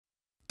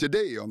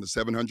Today on the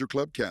 700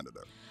 Club Canada.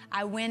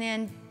 I went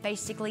in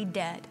basically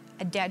dead,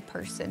 a dead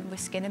person with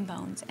skin and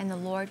bones, and the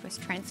Lord was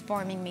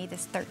transforming me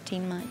this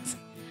 13 months.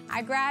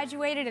 I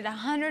graduated at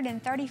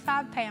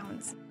 135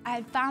 pounds. I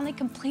had finally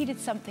completed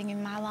something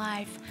in my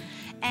life,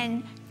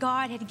 and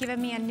God had given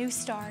me a new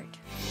start.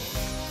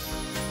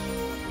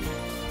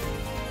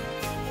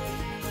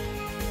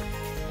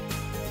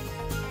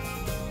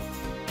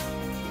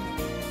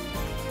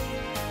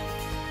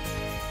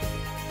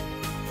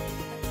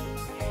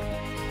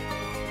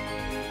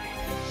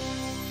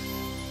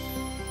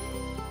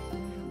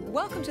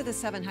 Welcome to the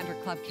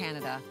 700 Club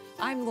Canada.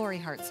 I'm Lori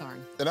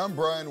Hartshorn. And I'm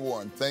Brian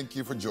Warren. Thank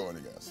you for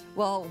joining us.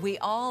 Well, we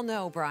all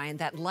know, Brian,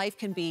 that life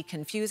can be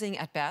confusing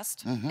at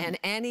best, and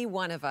any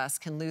one of us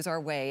can lose our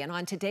way. And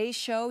on today's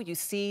show, you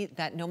see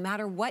that no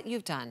matter what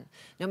you've done,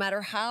 no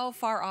matter how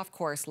far off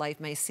course life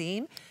may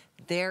seem,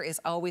 there is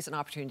always an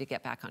opportunity to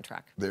get back on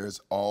track. There's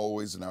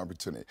always an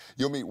opportunity.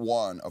 You'll meet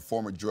Juan, a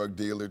former drug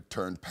dealer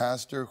turned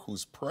pastor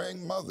whose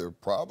praying mother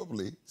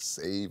probably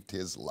saved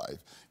his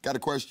life. Got a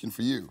question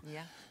for you.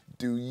 Yeah.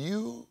 Do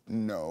you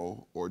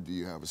know, or do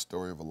you have a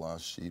story of a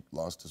lost sheep,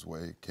 lost his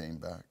way, came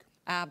back?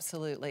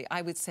 Absolutely.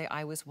 I would say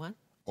I was one.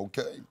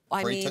 Okay.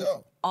 I Pray mean,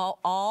 tell.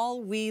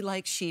 all we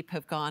like sheep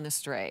have gone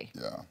astray.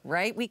 Yeah.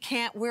 Right? We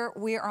can't.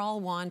 We're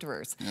all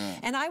wanderers. Yeah.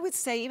 And I would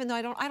say, even though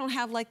I don't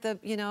have like the,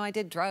 I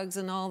did drugs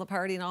and all the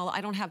party and all. I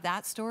don't have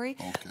that story.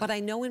 Okay. But I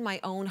know in my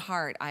own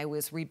heart I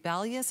was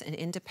rebellious and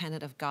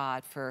independent of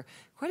God for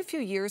quite a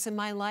few years in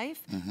my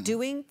life,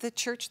 doing the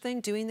church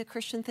thing, doing the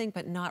Christian thing,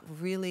 but not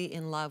really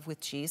in love with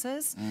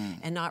Jesus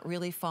and not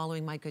really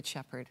following my good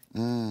shepherd.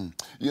 You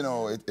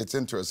know, it's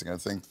interesting. I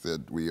think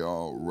that we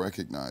all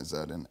recognize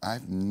that. And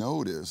I've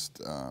noticed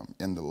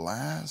in the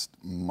last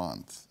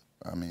month,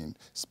 I mean,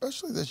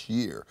 especially this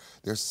year,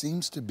 there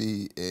seems to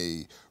be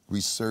a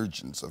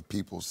resurgence of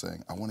people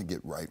saying, I want to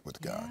get right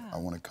with God. Yeah. I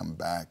want to come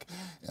back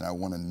and I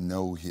want to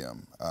know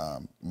him.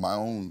 My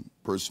own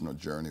personal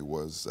journey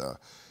was,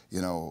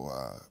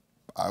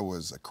 I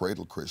was a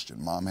cradle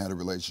Christian. Mom had a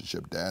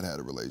relationship, dad had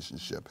a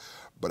relationship,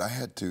 but I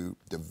had to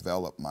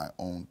develop my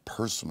own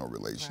personal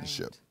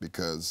relationship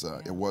because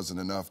it wasn't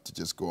enough to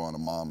just go on to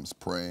mom's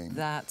praying.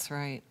 That's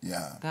right.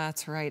 Yeah.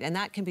 That's right. And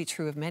that can be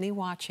true of many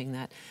watching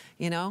that,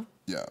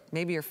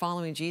 maybe you're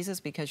following Jesus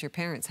because your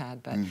parents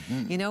had, but,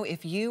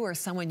 if you or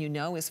someone you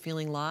know is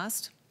feeling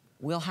lost,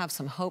 we'll have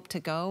some hope to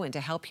go and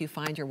to help you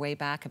find your way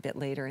back a bit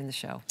later in the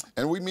show.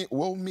 And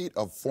we'll meet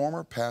a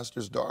former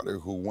pastor's daughter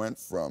who went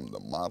from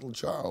the model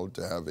child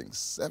to having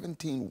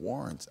 17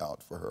 warrants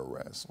out for her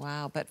arrest.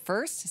 Wow, but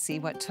first, to see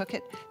what took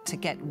it to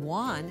get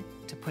Juan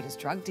to put his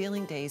drug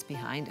dealing days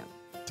behind him.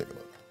 Take a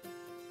look.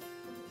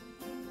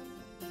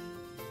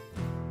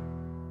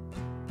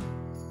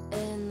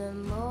 In the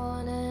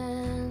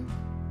morning,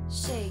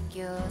 shake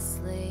your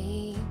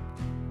sleep.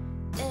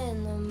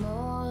 In the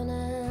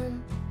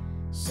morning,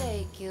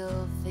 shake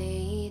your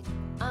feet,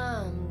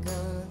 I'm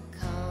gonna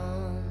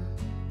come.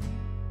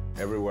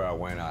 Everywhere I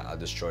went, I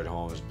destroyed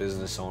homes,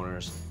 business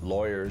owners,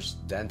 lawyers,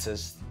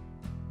 dentists,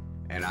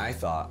 and I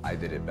thought I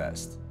did it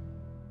best.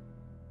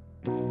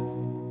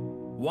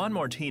 Juan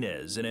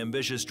Martinez, an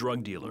ambitious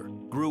drug dealer,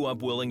 grew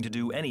up willing to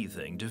do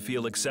anything to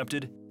feel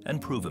accepted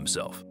and prove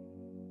himself.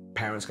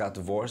 Parents got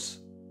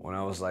divorced when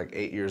I was like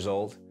 8 years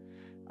old,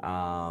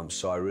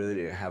 so I really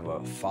didn't have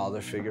a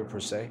father figure per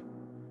se.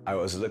 I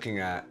was looking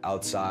at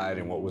outside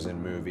and what was in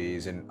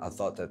movies, and I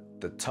thought that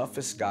the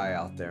toughest guy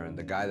out there and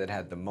the guy that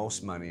had the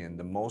most money and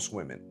the most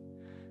women,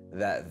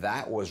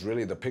 that was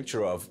really the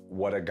picture of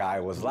what a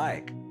guy was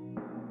like.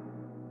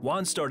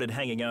 Juan started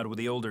hanging out with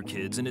the older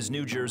kids in his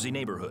New Jersey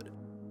neighborhood.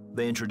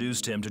 They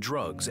introduced him to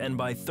drugs, and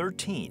by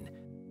 13,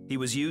 he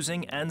was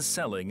using and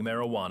selling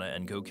marijuana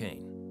and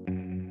cocaine.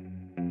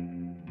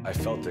 I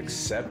felt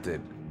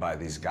accepted by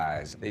these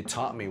guys. They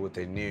taught me what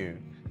they knew.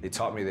 They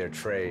taught me their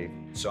trade.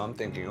 So I'm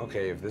thinking,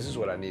 okay, if this is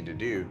what I need to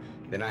do,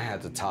 then I had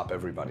to top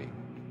everybody.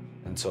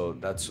 And so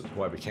that's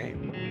who I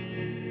became.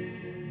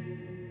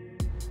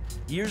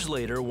 Years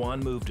later,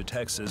 Juan moved to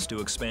Texas to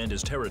expand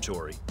his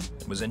territory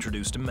and was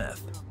introduced to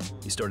meth.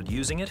 He started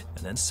using it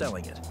and then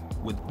selling it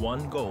with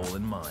one goal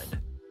in mind.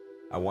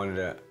 I wanted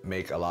to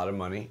make a lot of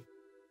money.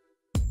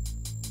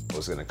 I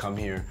was gonna come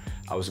here,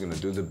 I was gonna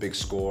do the big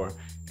score,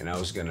 and I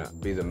was gonna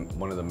be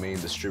one of the main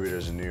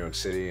distributors in New York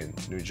City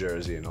and New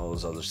Jersey and all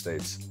those other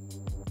states.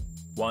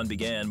 Juan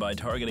began by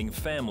targeting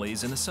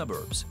families in the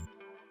suburbs.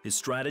 His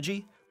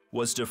strategy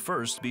was to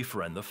first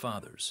befriend the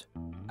fathers.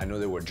 I know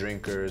they were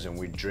drinkers and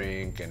we'd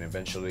drink, and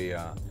eventually,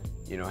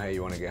 hey,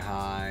 you wanna get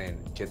high,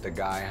 and get the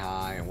guy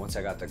high, and once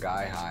I got the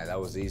guy high, that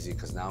was easy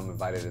because now I'm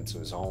invited into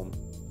his home.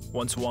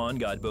 Once Juan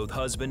got both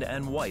husband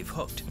and wife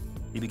hooked,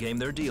 he became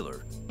their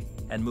dealer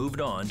and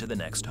moved on to the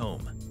next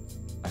home.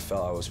 I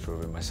felt I was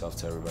proving myself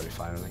to everybody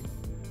finally.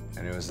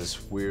 And it was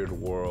this weird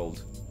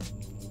world,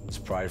 this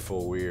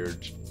prideful,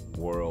 weird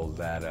world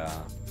that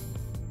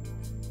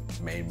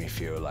made me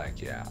feel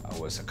like, yeah, I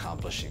was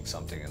accomplishing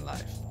something in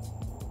life.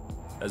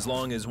 As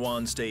long as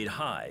Juan stayed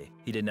high,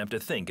 he didn't have to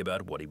think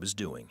about what he was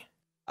doing.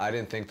 I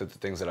didn't think that the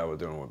things that I was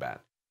doing were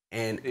bad.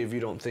 And if you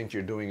don't think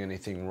you're doing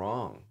anything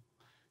wrong,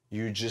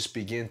 you just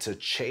begin to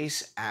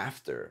chase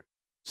after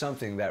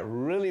something that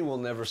really will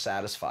never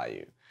satisfy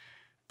you,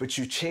 but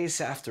you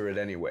chase after it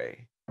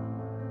anyway.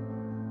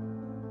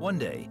 One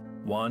day,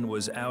 Juan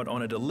was out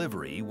on a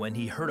delivery when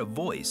he heard a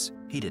voice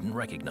he didn't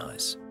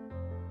recognize.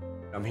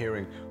 I'm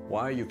hearing,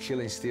 why are you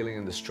killing, stealing,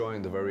 and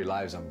destroying the very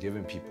lives I'm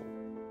giving people?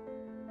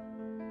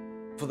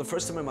 For the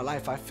first time in my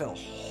life, I felt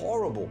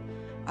horrible.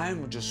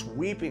 I'm just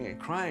weeping and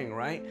crying,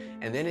 right?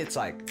 And then it's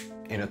like,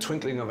 in a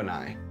twinkling of an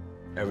eye,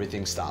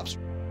 everything stops.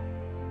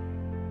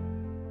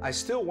 I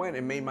still went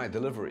and made my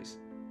deliveries,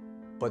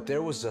 but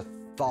there was a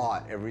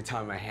thought every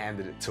time I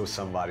handed it to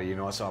somebody, you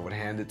know, so I would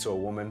hand it to a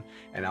woman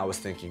and I was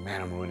thinking,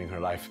 man, I'm ruining her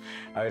life.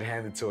 I would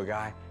hand it to a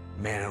guy,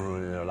 man, I'm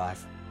ruining their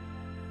life.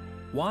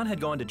 Juan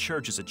had gone to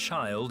church as a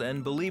child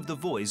and believed the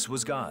voice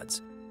was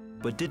God's,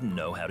 but didn't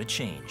know how to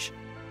change.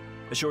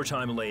 A short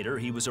time later,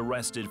 he was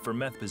arrested for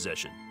meth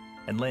possession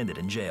and landed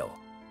in jail,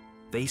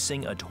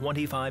 facing a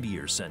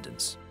 25-year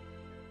sentence.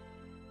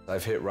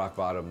 I've hit rock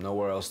bottom,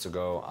 nowhere else to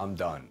go, I'm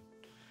done.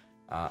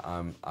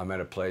 I'm at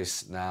a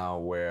place now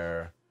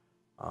where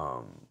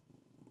I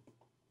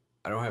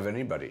don't have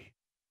anybody.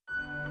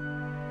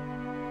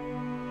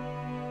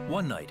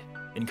 One night,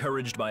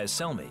 encouraged by a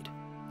cellmate,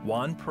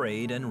 Juan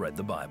prayed and read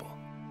the Bible.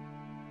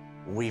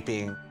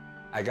 Weeping,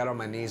 I got on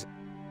my knees.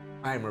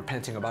 I am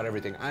repenting about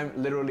everything. I'm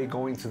literally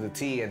going to the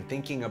T and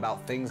thinking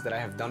about things that I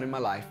have done in my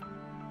life.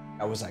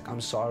 I was like,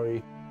 I'm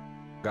sorry.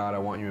 God, I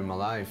want you in my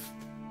life.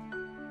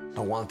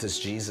 I want this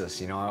Jesus,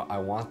 you know, I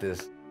want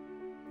this.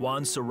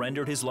 Juan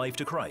surrendered his life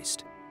to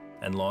Christ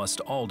and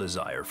lost all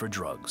desire for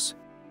drugs.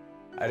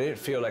 I didn't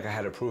feel like I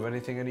had to prove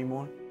anything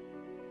anymore.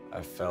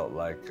 I felt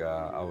like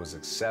I was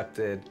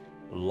accepted,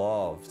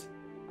 loved.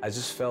 I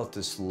just felt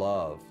this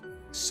love.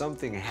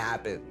 Something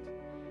happened.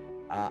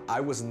 I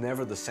was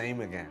never the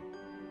same again.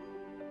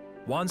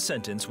 Juan's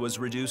sentence was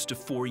reduced to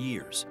 4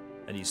 years,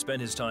 and he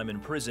spent his time in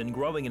prison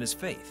growing in his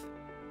faith.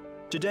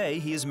 Today,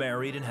 he is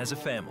married and has a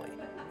family,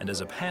 and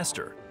as a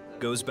pastor,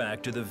 goes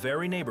back to the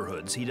very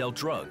neighborhoods he dealt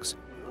drugs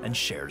and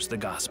shares the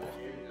gospel.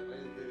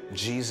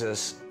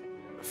 Jesus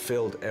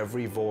filled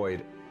every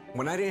void.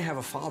 When I didn't have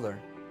a father,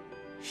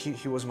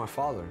 he was my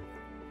father.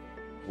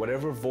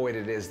 Whatever void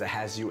it is that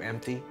has you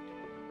empty,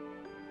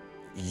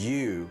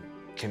 you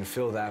can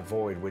fill that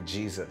void with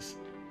Jesus.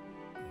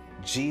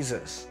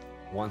 Jesus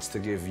wants to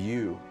give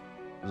you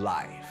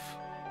life.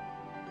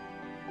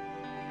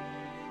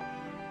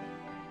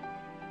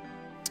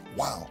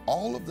 Wow,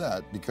 all of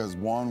that because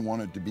Juan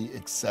wanted to be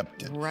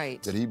accepted.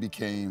 Right. That he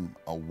became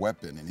a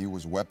weapon and he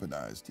was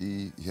weaponized.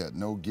 He had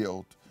no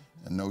guilt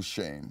and no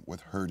shame with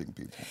hurting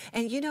people.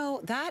 And you know,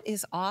 that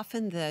is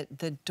often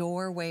the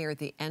doorway or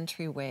the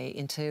entryway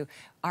into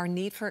our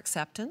need for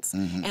acceptance.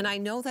 And I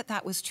know that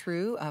that was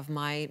true of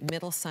my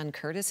middle son,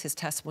 Curtis. His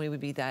testimony would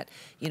be that,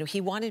 you know, he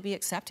wanted to be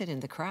accepted in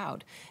the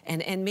crowd.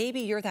 And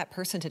maybe you're that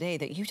person today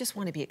that you just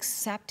want to be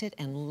accepted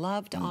and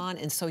loved on,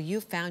 and so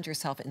you found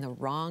yourself in the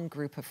wrong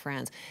group of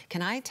friends.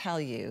 Can I tell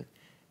you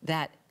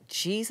that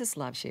Jesus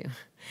loves you,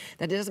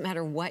 that it doesn't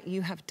matter what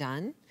you have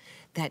done,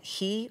 that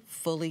he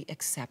fully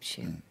accepts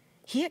you.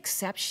 He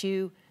accepts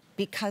you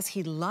because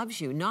he loves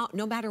you, no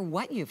matter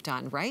what you've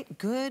done, right?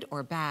 Good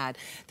or bad.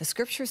 The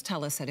scriptures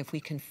tell us that if we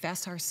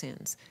confess our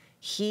sins,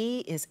 he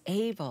is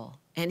able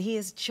and he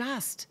is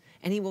just,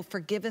 and he will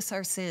forgive us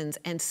our sins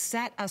and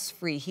set us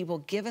free. He will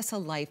give us a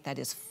life that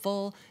is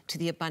full to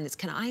the abundance.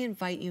 Can I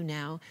invite you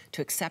now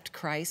to accept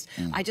Christ?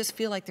 I just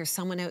feel like there's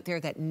someone out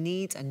there that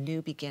needs a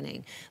new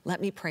beginning.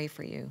 Let me pray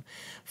for you.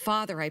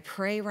 Father, I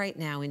pray right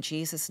now in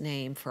Jesus'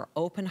 name for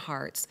open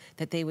hearts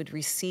that they would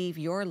receive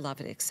your love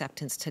and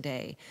acceptance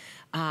today.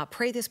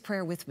 Pray this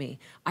prayer with me.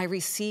 I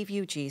receive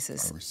you,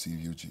 Jesus. I receive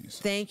you,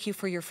 Jesus. Thank you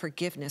for your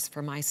forgiveness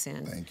for my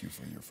sin. Thank you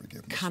for your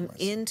forgiveness. Come for my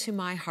sin. into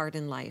my heart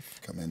and life.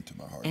 Come into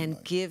my heart and And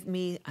life. give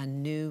me a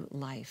new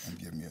life. And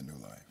give me a new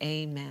life.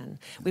 Amen.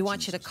 We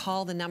want you to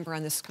call the number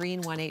on the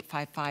screen,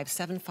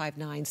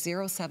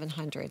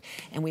 1-855-759-0700.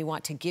 And we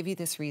want to give you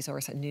this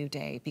resource, A New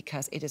Day,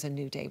 because it is a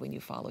new day when you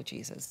follow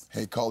Jesus.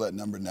 Hey, call that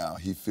number now.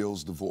 He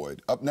fills the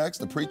void. Up next,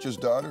 the preacher's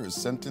daughter is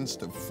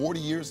sentenced to 40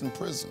 years in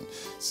prison.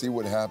 See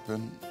what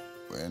happened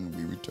when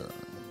we return.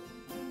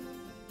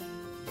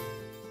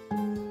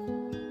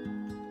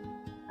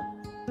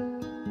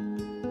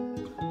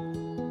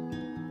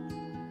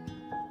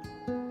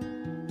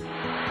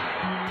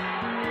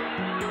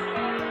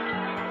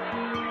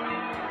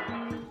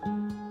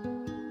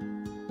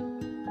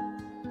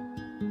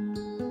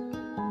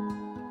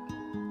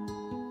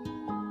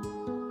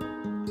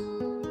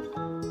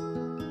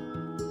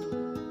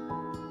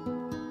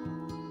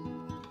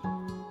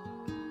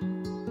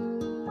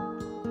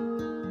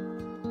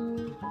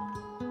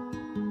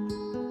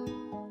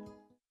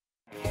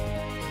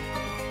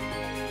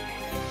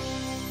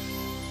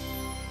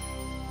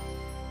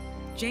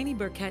 Janie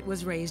Burkett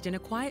was raised in a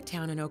quiet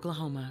town in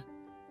Oklahoma.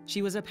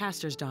 She was a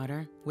pastor's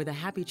daughter with a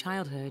happy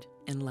childhood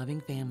and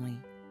loving family.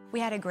 We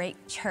had a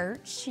great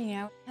church, you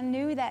know. I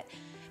knew that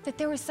that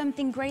there was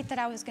something great that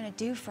I was going to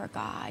do for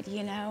God,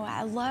 you know.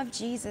 I love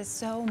Jesus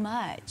so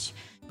much.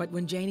 But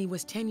when Janie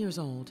was 10 years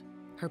old,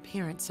 her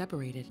parents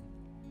separated.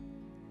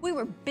 We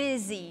were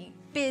busy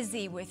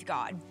with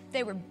God.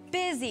 They were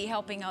busy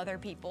helping other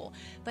people,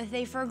 but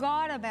they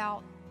forgot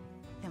about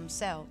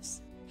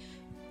themselves.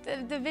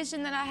 The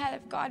vision that I had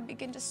of God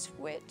began to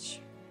switch,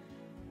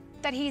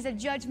 that He's a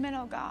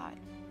judgmental God.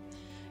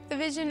 The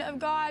vision of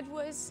God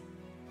was,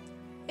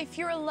 if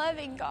you're a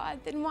loving God,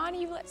 then why do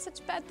you let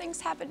such bad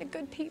things happen to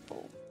good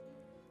people?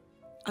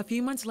 A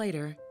few months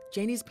later,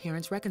 Janie's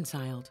parents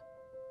reconciled.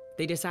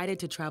 They decided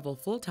to travel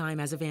full-time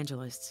as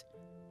evangelists,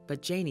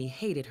 but Janie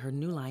hated her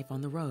new life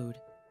on the road.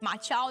 My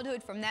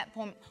childhood from that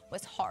point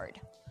was hard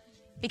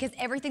because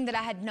everything that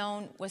I had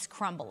known was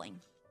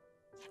crumbling.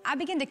 I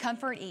began to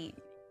comfort eat.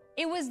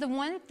 It was the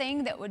one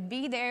thing that would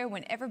be there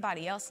when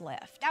everybody else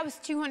left. I was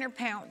 200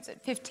 pounds at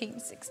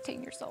 15,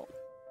 16 years old.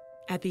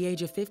 At the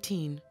age of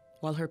 15,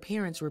 while her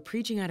parents were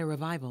preaching at a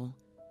revival,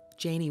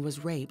 Janie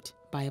was raped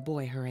by a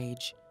boy her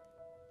age.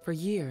 For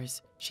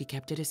years, she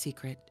kept it a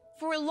secret.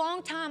 For a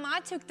long time, I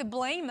took the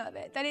blame of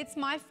it, that it's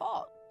my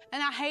fault.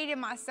 And I hated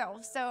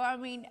myself. So, I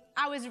mean,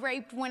 I was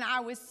raped when I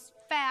was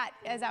fat,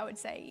 as I would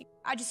say.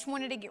 I just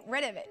wanted to get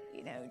rid of it,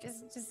 you know,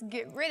 just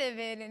get rid of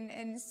it.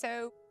 And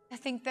so I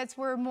think that's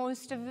where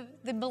most of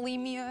the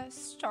bulimia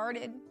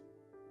started.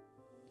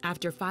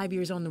 After 5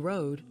 years on the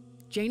road,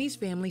 Janie's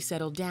family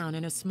settled down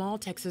in a small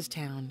Texas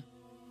town.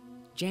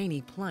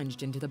 Janie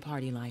plunged into the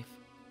party life.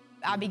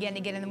 I began to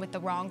get in with the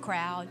wrong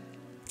crowd.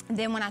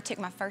 Then when I took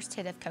my first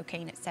hit of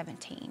cocaine at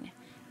 17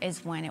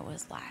 is when it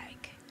was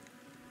like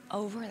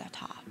over the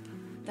top.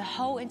 The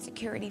whole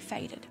insecurity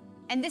faded.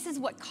 And this is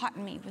what caught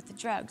me with the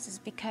drugs, is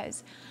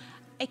because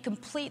it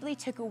completely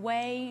took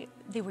away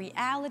the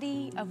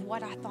reality of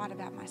what I thought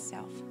about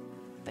myself.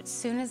 But as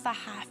soon as the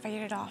high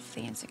faded off,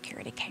 the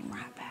insecurity came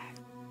right back.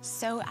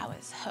 So I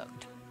was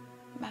hooked.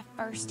 My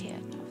first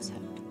hit, I was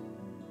hooked.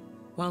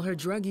 While her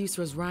drug use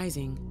was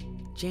rising,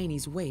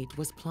 Janie's weight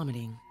was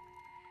plummeting.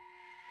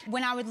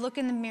 When I would look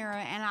in the mirror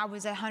and I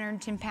was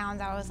 110 pounds,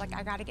 I was like,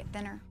 I gotta get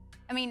thinner.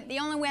 I mean, the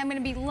only way I'm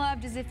gonna be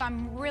loved is if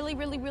I'm really,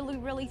 really, really,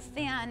 really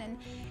thin, and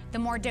the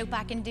more dope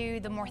I can do,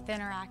 the more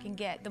thinner I can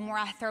get. The more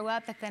I throw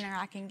up, the thinner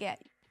I can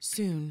get.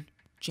 Soon,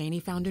 Janie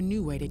found a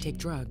new way to take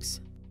drugs,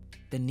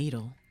 the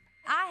needle.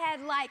 I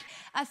had like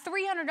a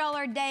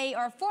 $300 a day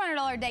or a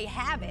 $400 a day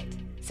habit.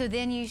 So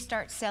then you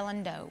start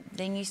selling dope,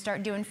 then you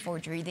start doing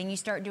forgery, then you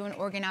start doing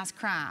organized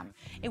crime.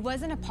 It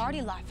wasn't a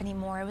party life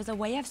anymore, it was a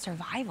way of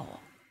survival.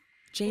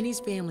 Janie's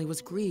family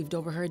was grieved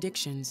over her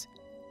addictions,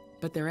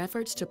 but their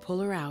efforts to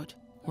pull her out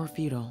were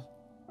futile.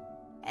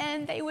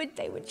 And they would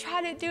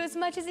try to do as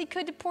much as he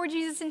could to pour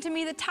Jesus into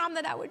me the time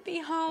that I would be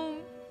home.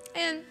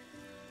 And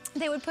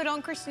they would put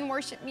on Christian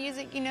worship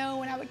music, you know,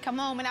 when I would come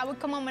home, and I would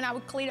come home and I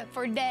would clean up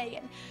for a day,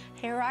 and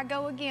here I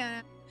go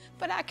again.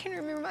 But I can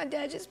remember my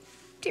dad just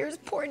tears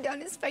pouring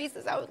down his face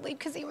as I would leave,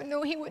 because he would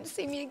know he wouldn't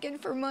see me again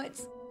for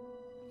months.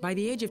 By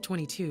the age of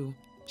 22,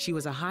 she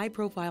was a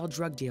high-profile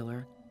drug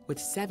dealer with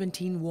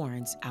 17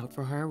 warrants out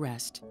for her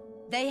arrest.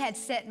 They had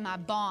set my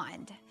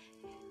bond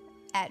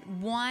at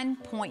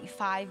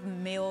 $1.5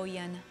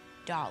 million.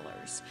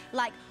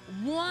 Like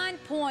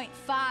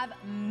 $1.5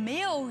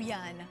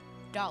 million.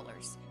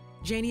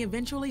 Janie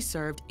eventually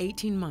served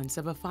 18 months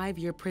of a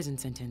 5-year prison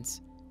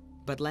sentence.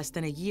 But less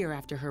than a year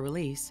after her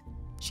release,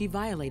 she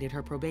violated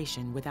her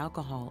probation with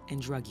alcohol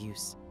and drug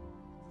use.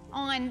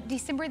 On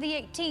December the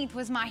 18th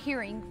was my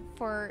hearing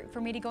for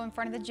me to go in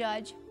front of the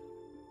judge.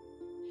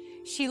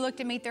 She looked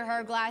at me through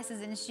her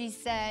glasses and she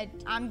said,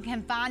 I'm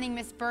confining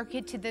Miss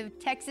Burkett to the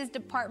Texas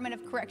Department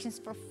of Corrections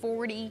for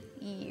 40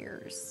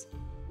 years.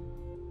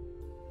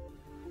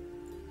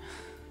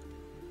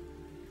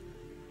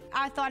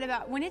 I thought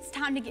about, when it's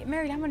time to get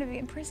married, I'm gonna be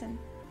in prison.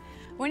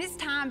 When it's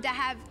time to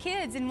have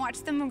kids and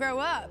watch them grow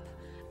up,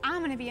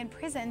 I'm gonna be in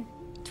prison.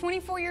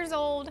 24 years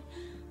old,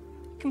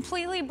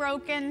 completely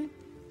broken,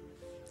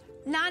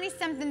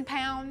 90-something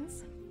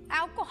pounds,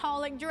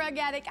 alcoholic, drug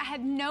addict. I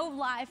had no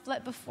life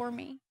left before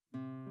me.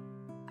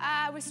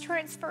 I was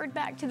transferred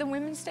back to the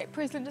women's state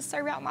prison to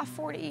serve out my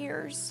 40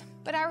 years.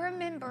 But I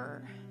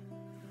remember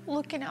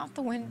looking out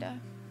the window,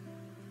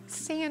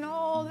 seeing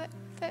all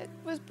that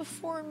was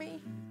before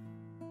me.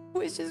 It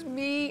was just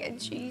me and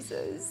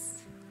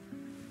Jesus.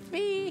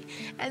 Me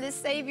and the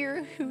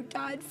Savior who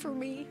died for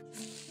me.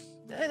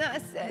 And I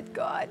said,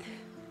 God,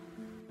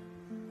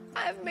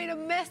 I've made a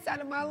mess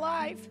out of my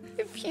life.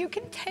 If you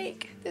can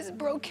take this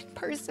broken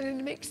person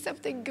and make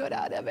something good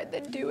out of it,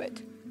 then do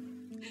it.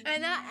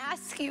 And I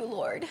ask you,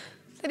 Lord,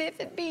 that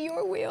if it be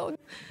your will,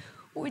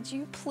 would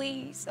you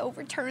please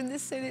overturn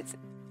this sentence?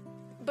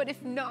 But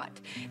if not,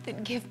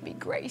 then give me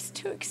grace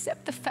to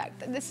accept the fact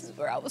that this is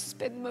where I will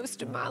spend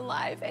most of my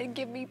life, and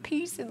give me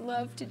peace and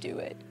love to do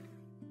it.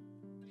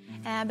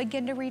 And I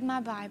began to read my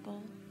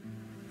Bible,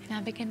 and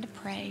I began to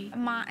pray.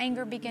 My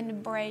anger began to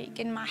break,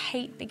 and my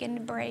hate began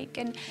to break,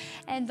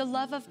 and the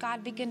love of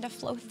God began to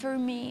flow through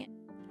me.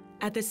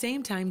 At the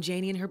same time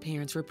Janie and her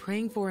parents were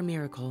praying for a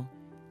miracle,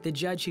 the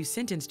judge who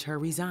sentenced her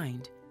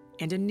resigned,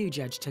 and a new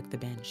judge took the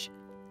bench.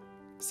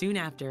 Soon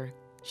after,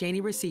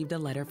 Janie received a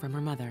letter from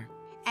her mother.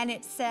 And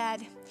it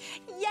said,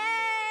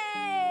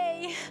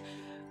 "Yay!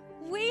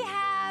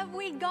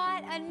 We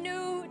got a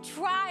new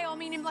trial,"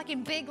 meaning like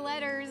in big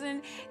letters,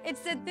 and it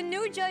said the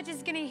new judge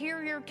is gonna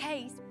hear your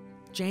case.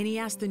 Janie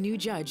asked the new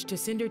judge to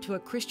send her to a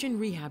Christian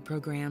rehab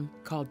program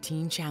called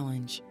Teen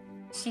Challenge.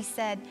 She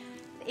said,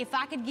 if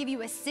I could give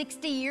you a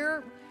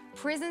 60-year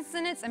prison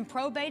sentence and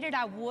probate it,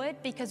 I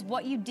would, because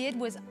what you did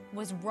was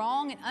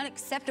wrong and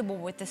unacceptable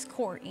with this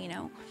court, you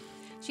know.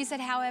 She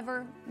said,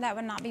 however, that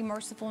would not be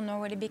merciful,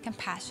 nor would it be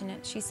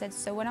compassionate. She said,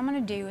 so what I'm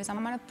gonna do is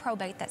I'm gonna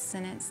probate that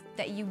sentence,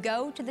 that you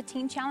go to the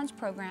Teen Challenge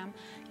program,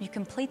 you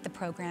complete the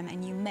program,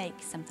 and you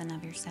make something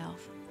of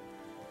yourself.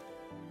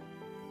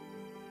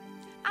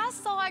 I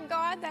saw a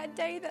God that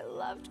day that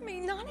loved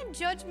me, not a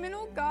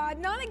judgmental God,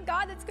 not a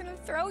God that's gonna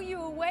throw you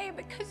away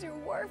because you're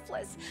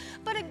worthless,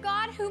 but a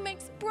God who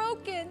makes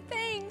broken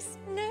things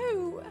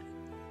new.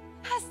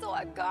 I saw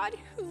a God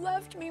who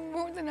loved me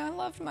more than I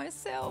loved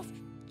myself.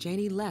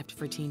 Janie left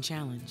for Teen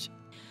Challenge.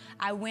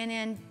 I went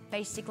in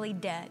basically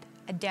dead,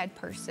 a dead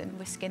person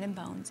with skin and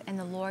bones, and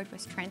the Lord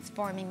was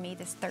transforming me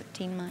this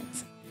 13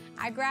 months.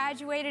 I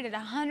graduated at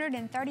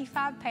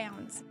 135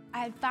 pounds. I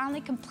had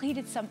finally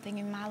completed something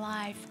in my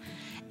life,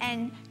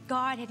 and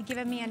God had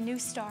given me a new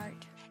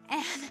start.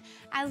 And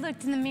I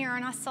looked in the mirror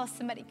and I saw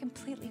somebody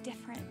completely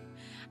different.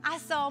 I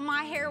saw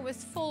my hair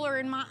was fuller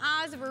and my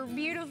eyes were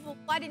beautiful.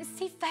 I didn't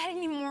see fat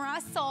anymore.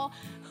 I saw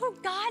who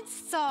God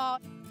saw.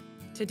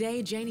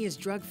 Today, Janie is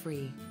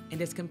drug-free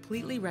and is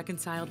completely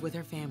reconciled with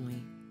her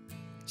family.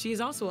 She is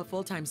also a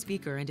full-time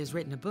speaker and has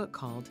written a book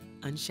called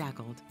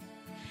Unshackled.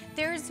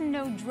 There's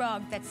no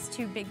drug that's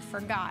too big for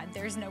God.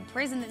 There's no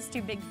prison that's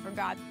too big for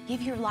God.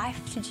 Give your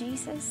life to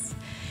Jesus,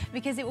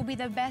 because it will be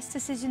the best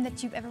decision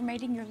that you've ever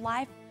made in your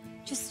life.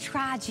 Just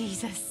try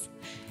Jesus.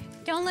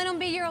 Don't let him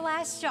be your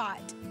last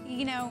shot.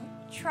 You know,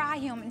 try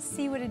him and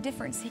see what a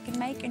difference he can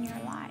make in your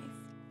life.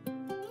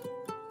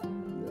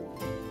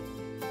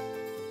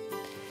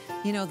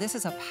 You know, this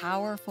is a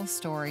powerful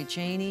story.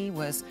 Janie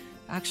was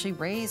actually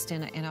raised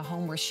in a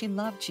home where she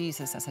loved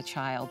Jesus as a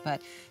child,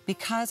 but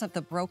because of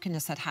the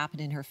brokenness that happened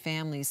in her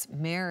family's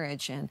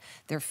marriage and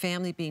their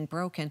family being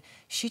broken,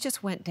 she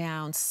just went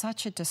down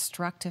such a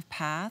destructive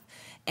path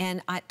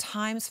and at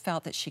times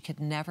felt that she could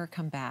never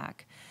come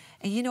back.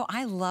 And you know,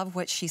 I love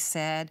what she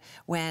said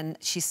when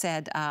she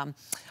said,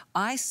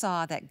 I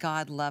saw that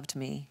God loved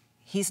me.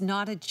 He's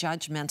not a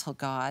judgmental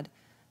God,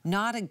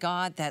 not a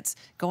God that's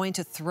going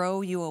to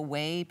throw you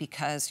away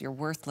because you're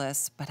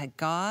worthless, but a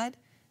God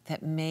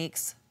that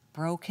makes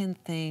broken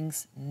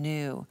things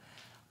new.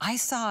 I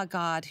saw a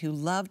God who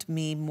loved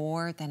me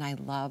more than I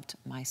loved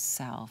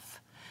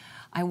myself.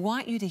 I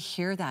want you to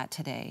hear that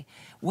today.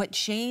 What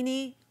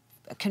Janie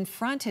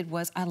confronted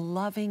was a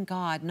loving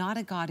God, not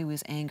a God who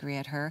was angry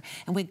at her.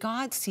 And when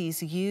God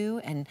sees you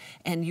and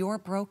your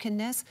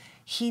brokenness,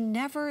 he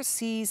never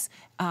sees,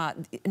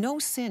 no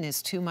sin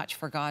is too much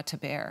for God to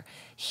bear.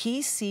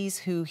 He sees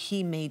who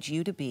he made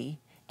you to be,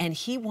 and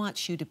he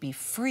wants you to be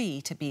free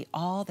to be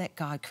all that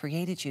God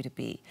created you to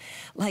be.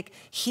 Like,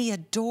 he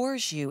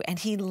adores you, and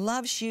he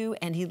loves you,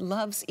 and he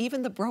loves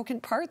even the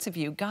broken parts of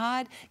you.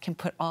 God can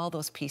put all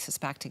those pieces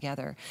back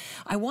together.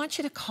 I want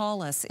you to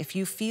call us if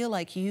you feel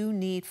like you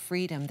need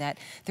freedom, that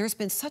there's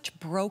been such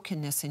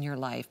brokenness in your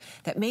life,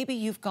 that maybe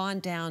you've gone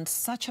down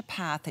such a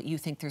path that you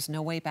think there's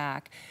no way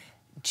back.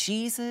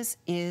 Jesus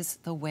is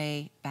the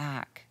way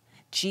back.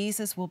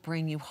 Jesus will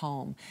bring you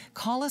home.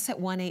 Call us at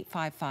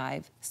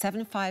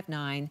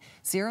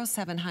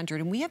 1-855-759-0700,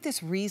 and we have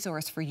this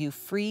resource for you,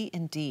 free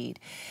indeed.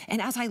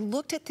 And as I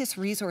looked at this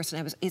resource,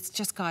 and it's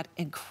just got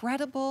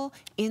incredible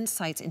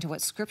insights into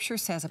what Scripture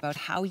says about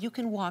how you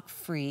can walk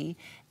free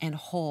and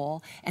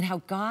whole, and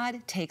how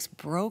God takes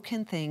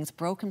broken things,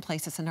 broken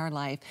places in our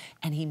life,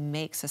 and he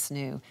makes us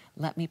new.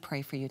 Let me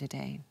pray for you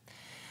today.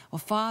 Well,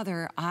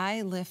 Father,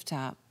 I lift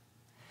up,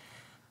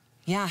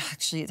 yeah,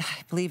 actually,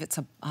 I believe it's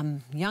a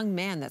young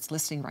man that's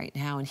listening right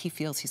now, and he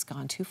feels he's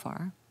gone too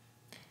far.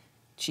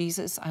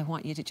 Jesus, I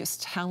want you to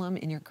just tell him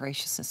in your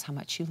graciousness how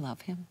much you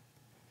love him,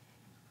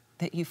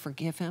 that you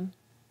forgive him.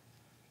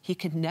 He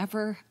could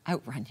never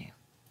outrun you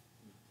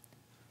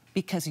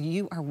because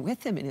you are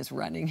with him in his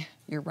running.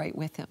 You're right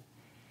with him.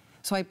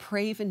 So I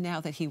pray even now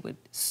that he would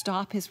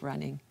stop his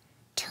running,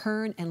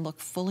 turn and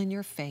look full in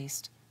your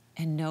face,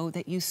 and know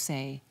that you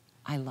say,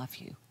 I love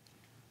you.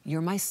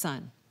 You're my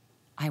son.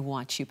 I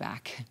want you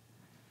back.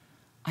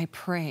 I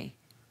pray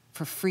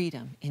for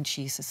freedom in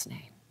Jesus'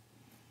 name.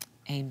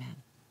 Amen.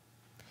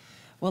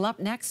 Well, up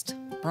next,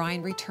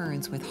 Brian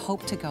returns with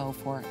hope to go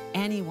for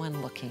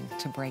anyone looking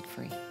to break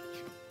free.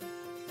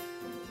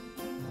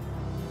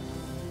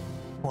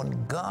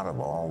 When God of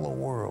all the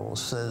world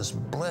says,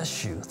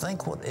 bless you,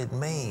 think what it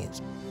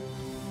means.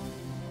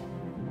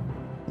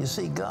 You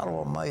see, God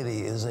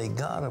Almighty is a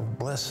God of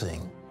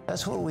blessing.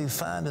 That's what we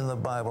find in the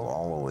Bible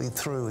all the way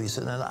through. He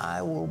said, and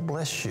I will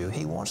bless you.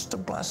 He wants to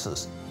bless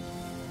us.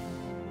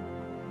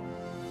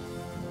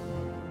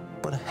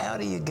 But how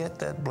do you get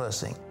that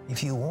blessing?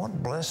 If you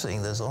want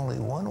blessing, there's only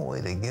one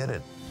way to get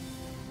it.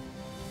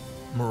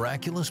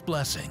 Miraculous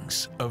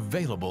Blessings,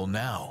 available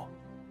now.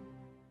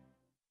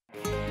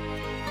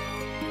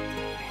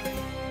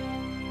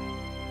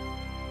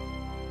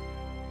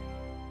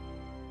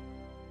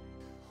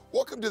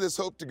 Welcome to this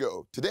Hope to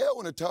Go. Today I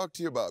want to talk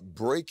to you about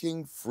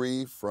breaking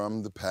free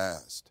from the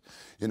past.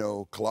 You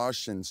know,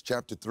 Colossians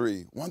chapter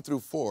 3, 1 through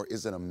 4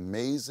 is an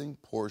amazing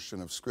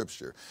portion of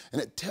Scripture.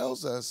 And it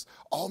tells us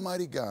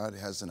Almighty God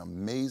has an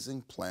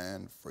amazing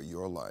plan for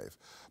your life.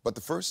 But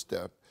the first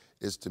step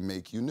is to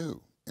make you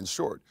new. In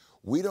short,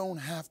 we don't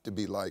have to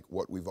be like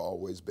what we've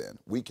always been.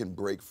 We can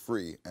break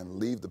free and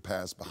leave the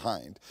past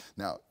behind.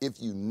 Now, if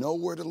you know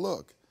where to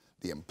look,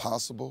 the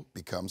impossible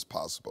becomes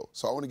possible.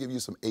 So I want to give you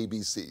some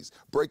ABCs.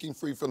 Breaking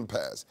free from the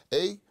past.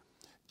 A,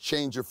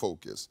 change your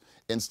focus.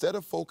 Instead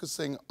of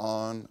focusing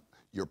on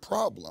your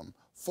problem,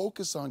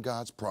 focus on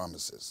God's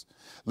promises.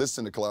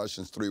 Listen to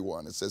Colossians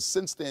 3:1. It says,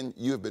 since then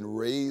you have been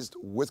raised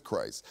with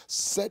Christ.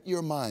 Set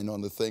your mind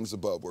on the things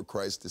above where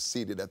Christ is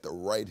seated at the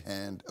right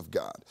hand of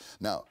God.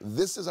 Now,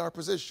 this is our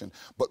position,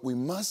 but we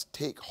must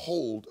take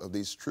hold of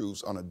these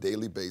truths on a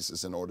daily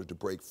basis in order to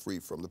break free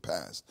from the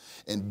past.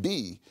 And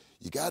B,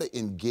 you got to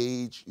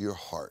engage your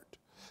heart.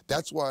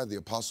 That's why the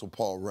Apostle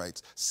Paul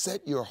writes,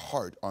 set your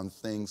heart on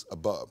things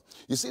above.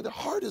 You see, the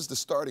heart is the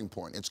starting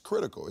point. It's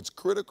critical. It's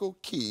critical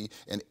key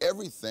in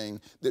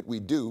everything that we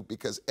do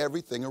because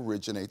everything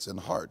originates in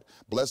the heart.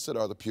 Blessed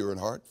are the pure in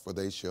heart, for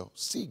they shall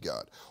see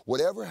God.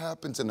 Whatever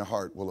happens in the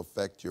heart will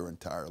affect your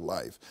entire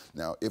life.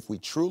 Now, if we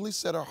truly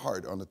set our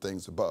heart on the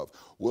things above,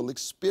 we'll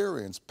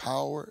experience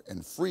power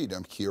and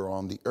freedom here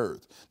on the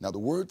earth. Now, the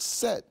word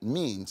set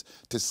means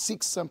to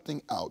seek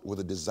something out with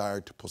a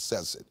desire to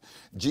possess it.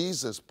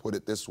 Jesus put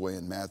it this way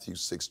in Matthew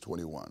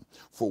 6:21.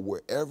 For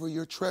wherever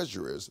your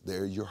treasure is,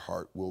 there your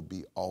heart will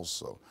be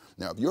also.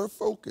 Now, if your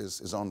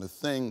focus is on the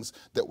things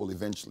that will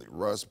eventually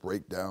rust,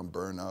 break down,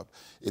 burn up,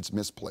 it's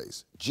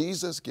misplaced.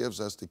 Jesus gives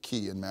us the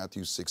key in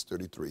Matthew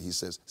 6:33. He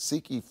says,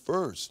 seek ye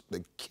first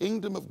the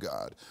kingdom of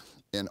God,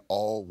 and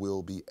all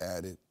will be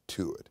added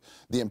to it.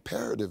 The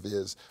imperative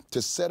is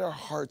to set our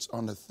hearts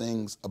on the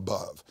things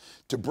above.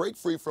 To break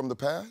free from the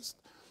past,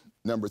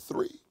 number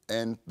 3,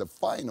 and the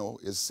final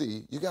is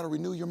C, you got to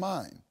renew your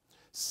mind.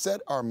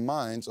 Set our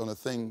minds on the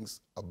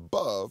things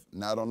above,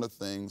 not on the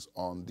things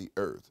on the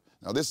earth.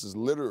 Now, this is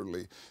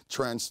literally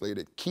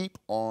translated, keep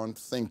on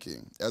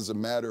thinking as a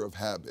matter of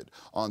habit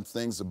on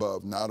things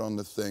above, not on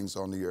the things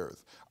on the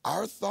earth.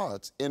 Our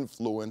thoughts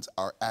influence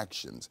our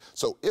actions.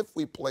 So if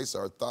we place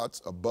our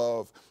thoughts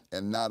above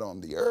and not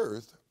on the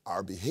earth,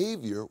 our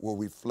behavior will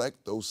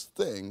reflect those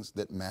things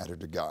that matter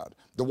to God.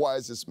 The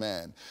wisest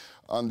man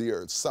on the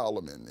earth,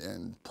 Solomon,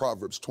 in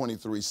Proverbs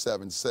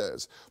 23:7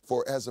 says,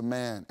 for as a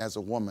man, as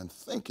a woman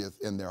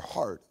thinketh in their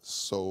heart,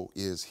 so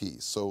is he,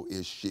 so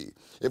is she.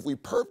 If we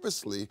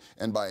purposely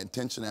and by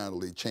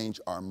intentionality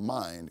change our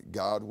mind,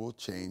 God will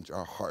change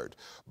our heart.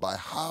 But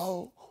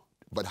how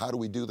do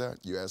we do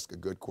that? You ask a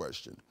good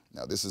question.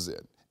 Now, this is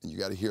it. And you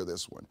got to hear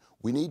this one.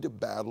 We need to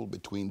battle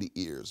between the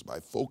ears by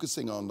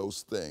focusing on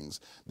those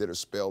things that are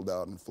spelled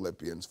out in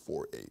Philippians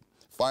 4:8.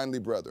 Finally,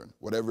 brethren,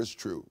 whatever is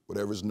true,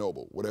 whatever is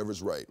noble, whatever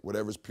is right,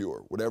 whatever is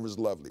pure, whatever is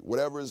lovely,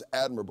 whatever is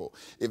admirable,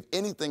 if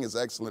anything is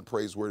excellent,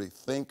 praiseworthy,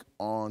 think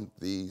on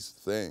these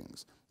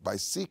things. By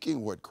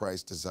seeking what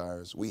Christ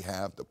desires, we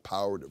have the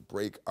power to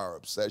break our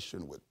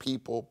obsession with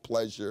people,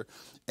 pleasure,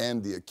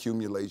 and the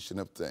accumulation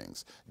of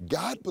things.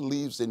 God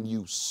believes in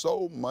you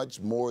so much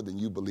more than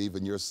you believe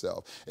in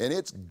yourself. And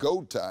it's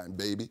go time,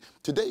 baby.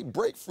 Today,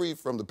 break free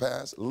from the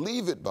past,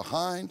 leave it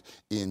behind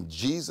in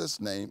Jesus'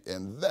 name,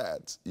 and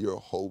that's your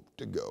hope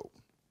to go.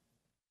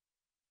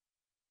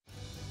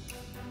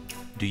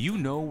 Do you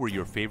know where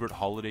your favorite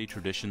holiday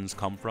traditions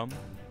come from?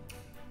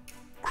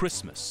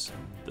 Christmas.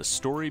 The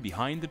story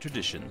behind the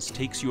traditions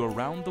takes you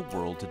around the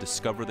world to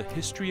discover the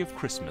history of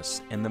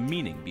Christmas and the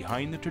meaning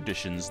behind the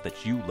traditions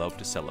that you love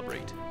to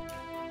celebrate.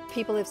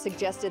 People have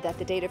suggested that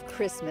the date of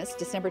Christmas,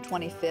 December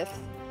 25th,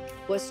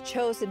 was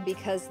chosen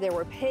because there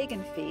were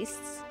pagan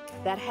feasts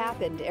that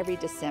happened every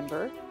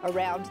December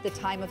around the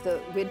time of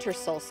the winter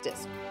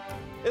solstice.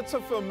 It's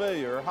a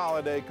familiar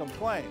holiday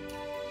complaint.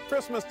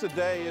 Christmas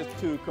today is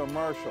too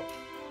commercial.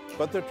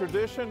 But the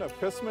tradition of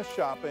Christmas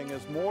shopping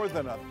is more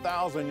than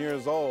 1,000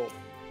 years old.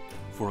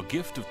 For a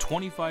gift of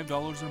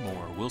 $25 or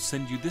more, we'll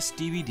send you this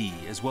DVD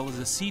as well as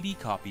a CD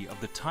copy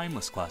of the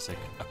timeless classic,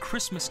 A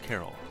Christmas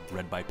Carol,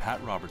 read by Pat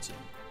Robertson.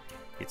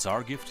 It's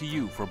our gift to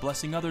you for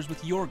blessing others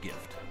with your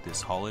gift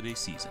this holiday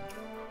season.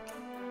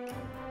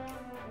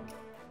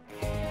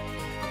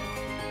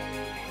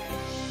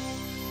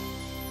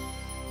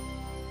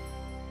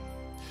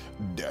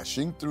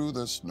 Dashing through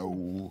the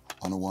snow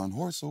on a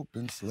one-horse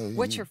open sleigh.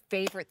 What's your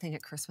favorite thing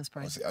at Christmas,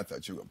 Brian? Oh, see, I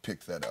thought you were going to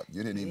pick that up.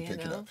 You didn't even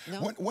pick it up.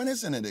 No. When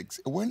is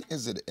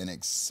it an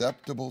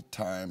acceptable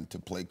time to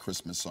play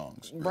Christmas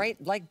songs? Right,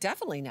 like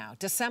definitely now,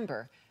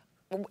 December.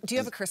 Do you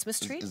have a Christmas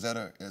tree? Is that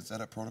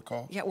a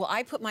protocol? Yeah, well,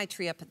 I put my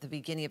tree up at the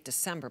beginning of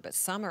December, but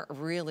some are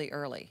really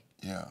early.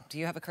 Yeah. Do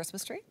you have a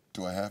Christmas tree?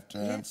 Do I have to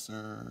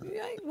answer?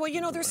 Yeah. Well,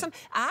 you know, there's some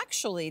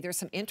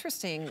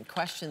interesting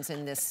questions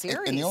in this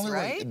series, and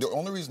right? The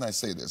only reason I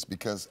say this,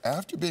 because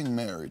after being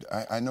married,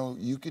 I know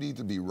you could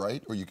either be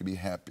right or you could be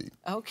happy.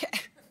 Okay.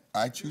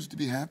 I choose to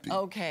be happy.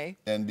 Okay.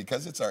 And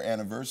because it's our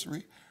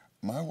anniversary,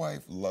 my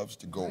wife loves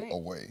to go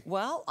away.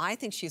 Well, I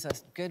think she's a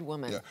good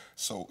woman. Yeah.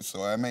 So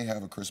I may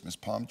have a Christmas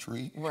palm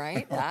tree.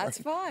 Right. That's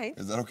fine.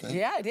 Is that okay?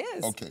 Yeah, it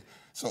is. Okay.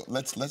 So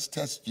let's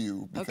test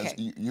you, because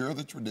you're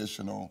the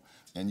traditional,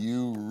 and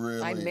you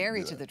really. I'm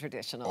married to the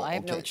traditional. Oh, I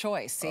have no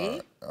choice.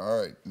 See.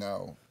 All right.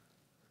 Now,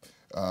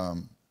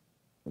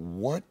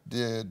 what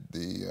did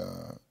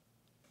the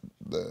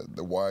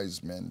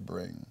wise men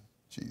bring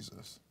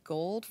Jesus?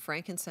 Gold,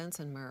 frankincense,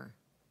 and myrrh.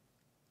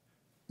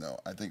 No,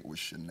 I think it was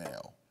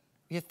Chanel.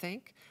 You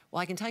think?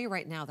 Well, I can tell you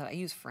right now that I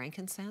use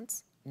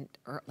frankincense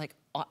like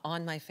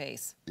on my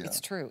face. Yeah. It's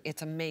true.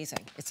 It's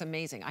amazing. It's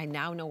amazing. I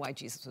now know why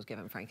Jesus was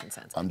given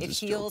frankincense. I'm it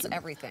just heals joking.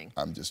 everything.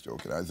 I'm just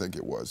joking. I think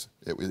it was.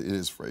 It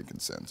is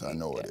frankincense. I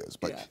know it is.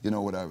 But yeah. you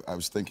know what? I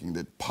was thinking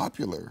that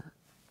popular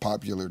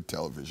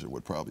television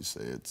would probably say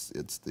it's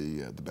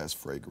the best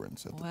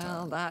fragrance at the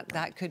time. Well,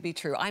 that could be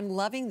true. I'm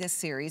loving this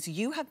series.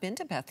 You have been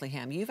to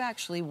Bethlehem. You've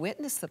actually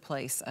witnessed the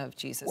place of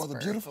Jesus' Well, the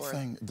birth.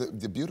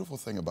 beautiful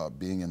thing about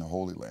being in the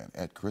Holy Land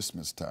at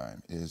Christmas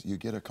time is you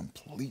get a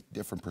complete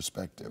different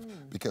perspective,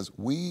 because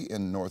we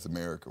in North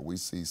America, we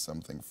see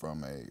something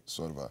from a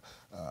sort of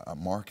a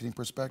marketing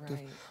perspective,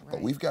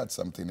 but we've got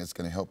something that's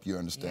going to help you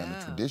understand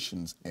the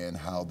traditions and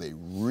how they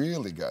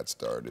really got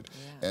started,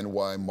 and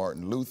why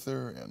Martin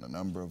Luther and a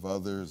number of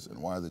others,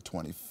 and why the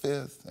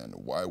 25th, and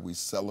why we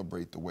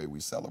celebrate the way we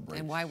celebrate.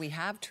 And why we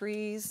have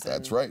trees.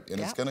 That's right,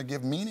 and it's going to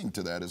give meaning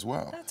to that as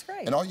well. That's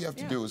right. And all you have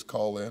to do is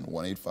call in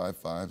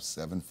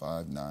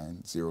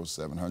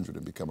 1-855-759-0700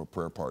 and become a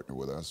prayer partner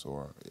with us,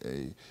 or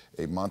a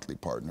monthly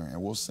partner,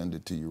 and we'll send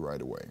it to you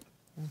right away.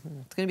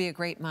 It's going to be a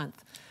great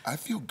month. I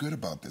feel good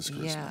about this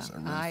Christmas.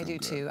 Yeah, I do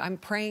good. too. I'm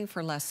praying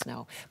for less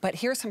snow. But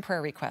here's some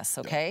prayer requests,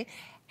 okay? Yeah.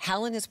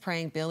 Helen is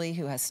praying Billy,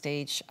 who has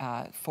stage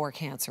 4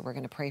 cancer. We're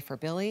going to pray for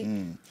Billy.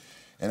 And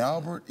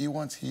Albert, he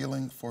wants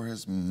healing for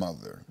his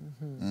mother.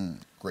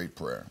 Great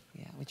prayer.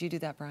 Yeah. Would you do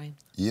that, Brian?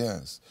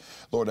 Yes.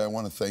 Lord, I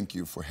want to thank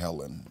you for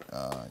Helen,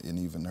 and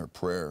even her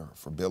prayer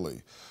for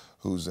Billy,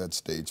 who's at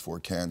stage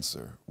 4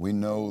 cancer. We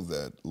know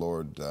that,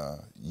 Lord,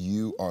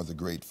 you are the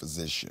great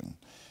physician,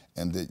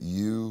 and that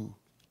you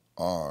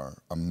are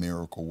a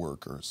miracle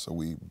worker. So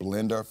we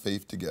blend our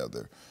faith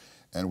together,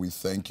 and we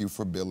thank you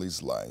for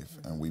Billy's life.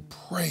 And we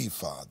pray,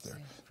 Father,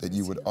 that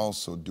you would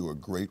also do a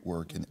great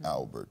work in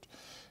Albert.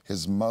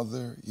 His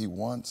mother, he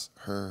wants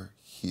her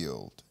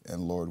healed.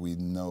 And Lord, we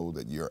know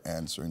that you're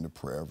answering the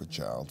prayer of a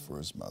child for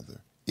his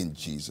mother. In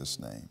Jesus'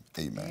 name,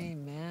 amen.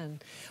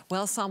 Amen.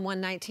 Well, Psalm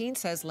 119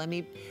 says, let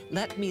me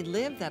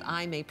live that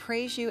I may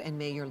praise you, and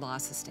may your law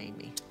sustain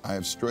me. I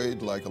have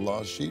strayed like a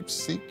lost sheep.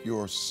 Seek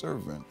your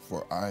servant,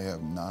 for I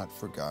have not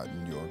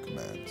forgotten your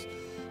commands.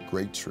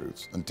 Great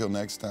truths. Until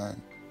next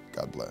time,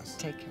 God bless.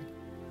 Take care.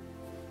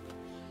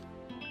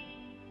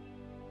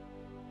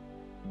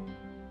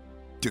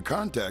 To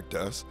contact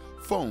us,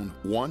 phone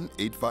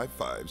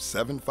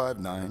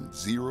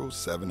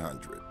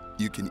 1-855-759-0700.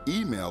 You can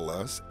email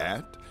us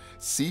at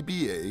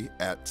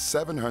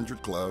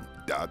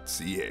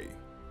cba@700club.ca.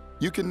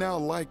 You can now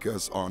like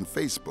us on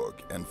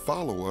Facebook and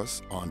follow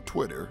us on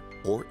Twitter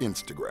or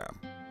Instagram.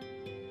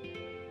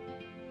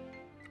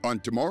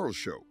 On tomorrow's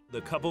show, the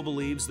couple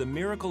believes the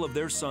miracle of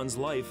their son's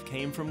life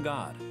came from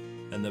God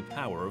and the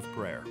power of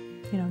prayer.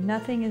 You know,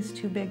 nothing is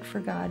too big for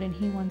God, and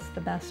He wants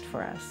the best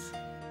for us.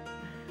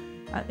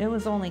 It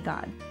was only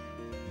God.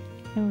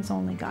 It was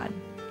only God.